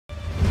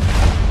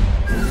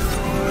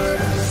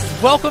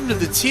Welcome to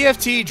the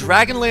TFT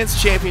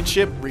Dragonlands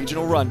Championship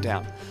Regional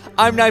Rundown.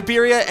 I'm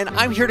Niberia, and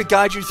I'm here to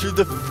guide you through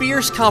the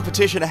fierce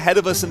competition ahead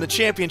of us in the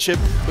championship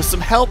with some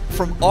help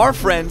from our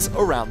friends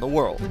around the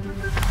world.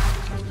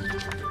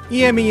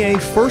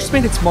 EMEA first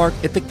made its mark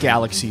at the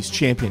Galaxies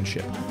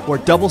Championship, where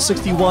Double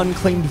 61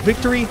 claimed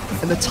victory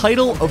and the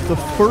title of the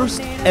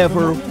first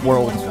ever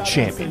world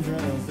champion.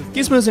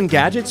 Gizmos and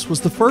Gadgets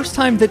was the first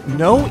time that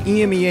no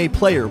EMEA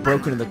player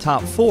broke into the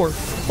top 4,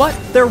 but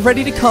they're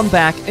ready to come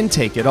back and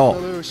take it all.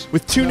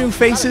 With two new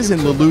faces in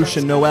Lelouch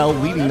and Noel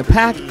leading the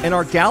pack, and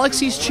our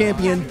Galaxies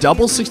champion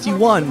Double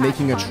 61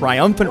 making a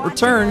triumphant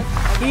return,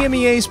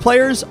 EMEA's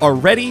players are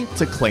ready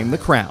to claim the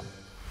crown.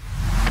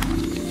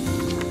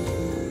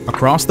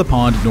 Across the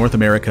pond, North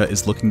America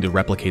is looking to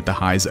replicate the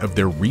highs of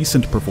their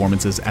recent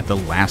performances at the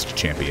last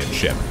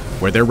championship,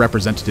 where their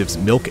representatives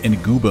Milk and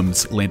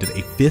Goobums landed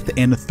a 5th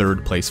and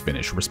 3rd place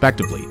finish,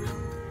 respectively.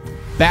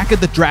 Back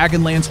at the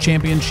Dragonlands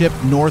Championship,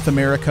 North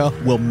America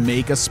will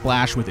make a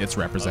splash with its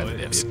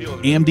representatives.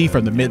 AMD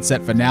from the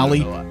mid-set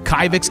finale,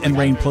 Kyvix and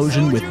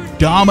Rainplosion with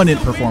dominant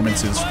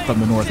performances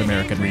from the North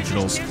American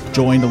regionals,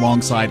 joined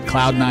alongside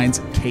Cloud9's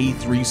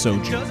K3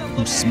 Soju,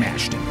 who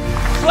smashed it.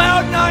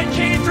 Cloud9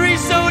 K3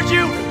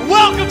 Soju,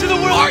 welcome to the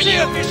World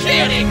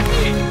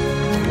Championship!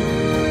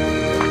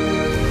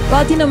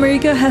 Latin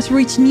America has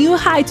reached new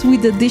heights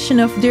with the addition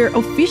of their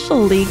official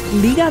league,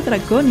 Liga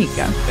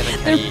Dragonica.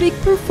 Their big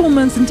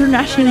performance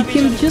internationally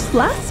came just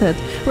last set,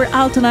 where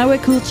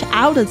Altanaue clutched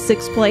out at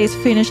 6th place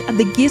finish at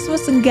the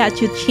Gizmos and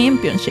Gadget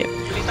Championship.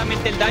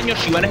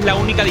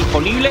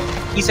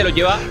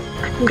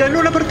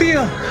 ¡Ganó la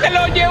partida! ¡Se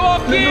lo llevó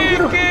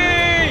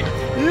Kiki!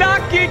 ¡La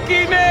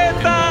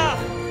Kikineta!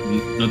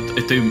 No,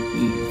 estoy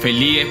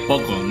feliz, es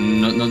poco,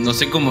 no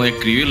sé cómo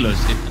describirlo.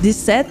 This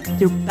set,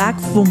 they're back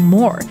for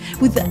more,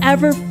 with the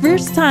ever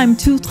first-time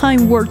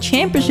two-time World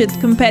Championship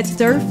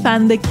competitor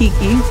Fanda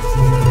Kiki.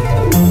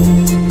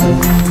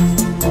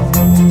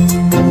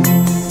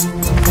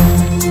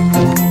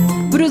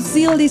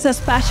 Brazil is as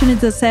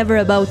passionate as ever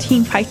about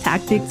teamfight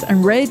tactics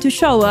and ready to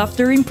show off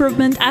their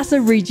improvement as a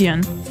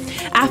region.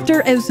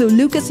 After Elso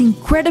Lucas'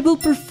 incredible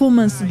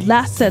performance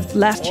last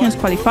chance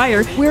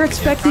qualifier, we're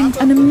expecting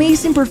an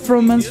amazing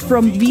performance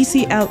from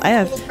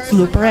VCLF,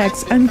 Super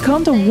X, and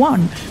Conto 1,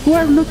 who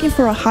are looking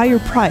for a higher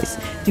price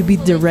to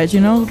beat the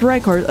regional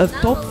record of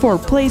top 4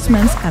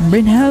 placements and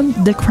bring home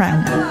the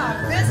crown.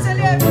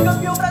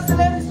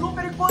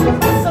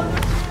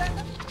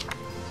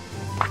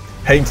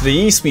 Heading to the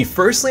east, we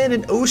first land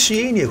in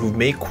Oceania, who've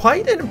made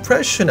quite an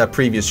impression at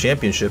previous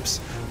championships.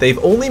 They've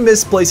only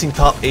missed placing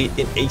top 8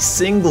 in a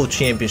single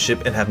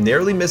championship and have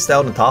narrowly missed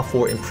out on top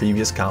 4 in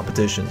previous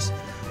competitions.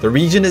 The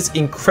region is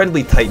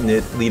incredibly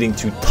tight-knit, leading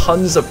to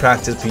tons of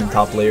practice between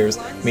top players,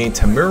 meaning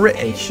Tamura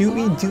and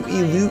Huey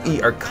Dewey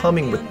Louie are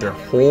coming with their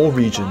whole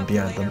region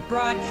behind them.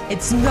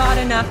 It's not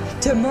enough.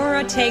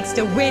 Tamura takes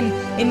the win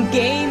in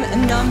game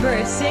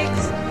number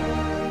 6.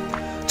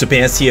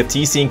 Japan's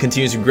TFT scene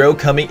continues to grow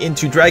coming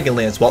into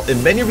Dragonlands. While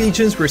in many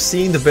regions we're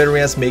seeing the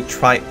veterans make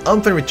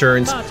triumphant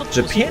returns,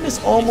 Japan is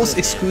almost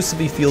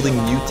exclusively fielding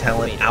new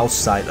talent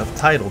outside of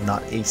title.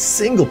 Not a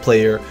single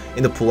player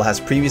in the pool has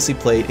previously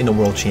played in a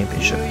World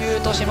Championship.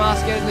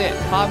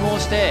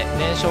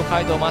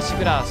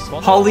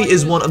 Holly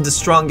is one of the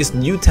strongest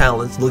new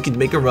talents looking to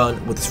make a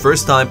run with his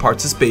first time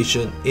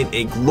participation in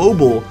a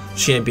global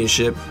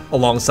championship.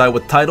 Alongside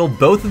with title,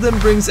 both of them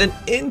brings an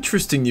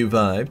interesting new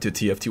vibe to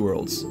TFT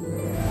Worlds.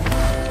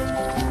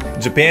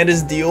 Japan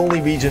is the only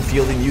region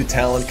fielding new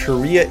talent.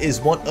 Korea is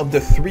one of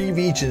the 3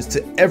 regions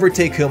to ever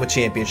take home a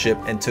championship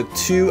and took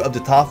 2 of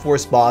the top 4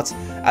 spots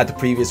at the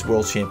previous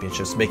World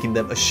Championships, making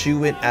them a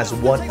shoo-in as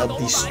one of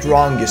the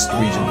strongest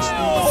regions.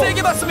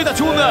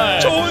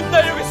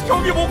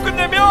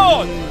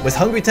 With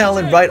hungry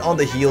talent right on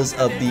the heels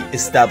of the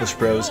established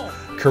pros,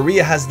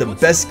 Korea has the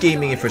best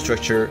gaming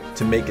infrastructure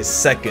to make a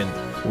 2nd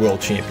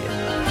World Champion.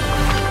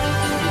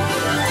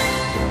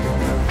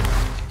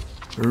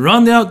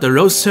 Rounding out the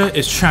roster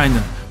is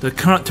China, the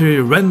currently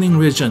reigning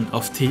region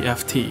of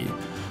TFT.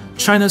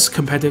 China's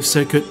competitive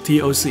circuit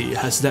TOC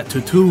has led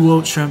to 2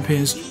 world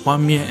champions,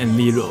 Wang Mian and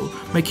Lilo,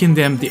 making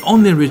them the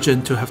only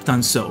region to have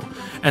done so.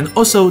 And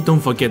also, don't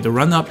forget the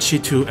run-up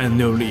Chi2 and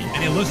No Li.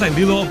 And it looks like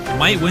Lilo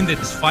might win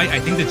this fight. I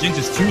think the Jinx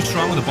is too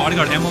strong with the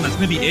bodyguard emblem. That's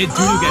going to be it.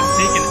 Dudu gets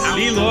taken out.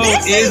 Lilo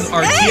is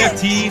our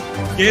TFT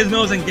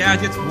Gizmos and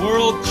Gadgets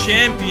world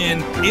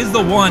champion, is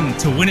the one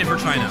to win it for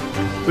China.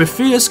 With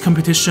fierce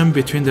competition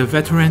between the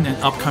veteran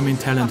and upcoming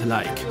talent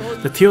alike,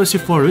 the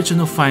TOC4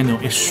 regional final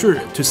is sure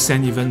to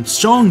send even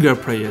stronger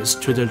players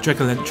to the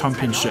Dragonland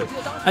Championship.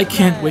 I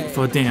can't wait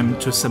for them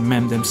to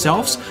cement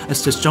themselves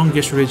as the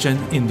strongest region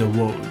in the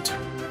world.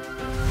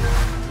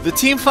 The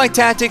Teamfight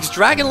Tactics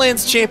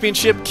Dragonlands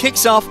Championship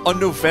kicks off on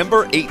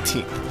November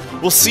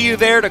 18th. We'll see you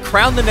there to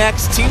crown the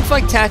next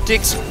Teamfight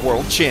Tactics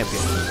World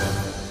Champion.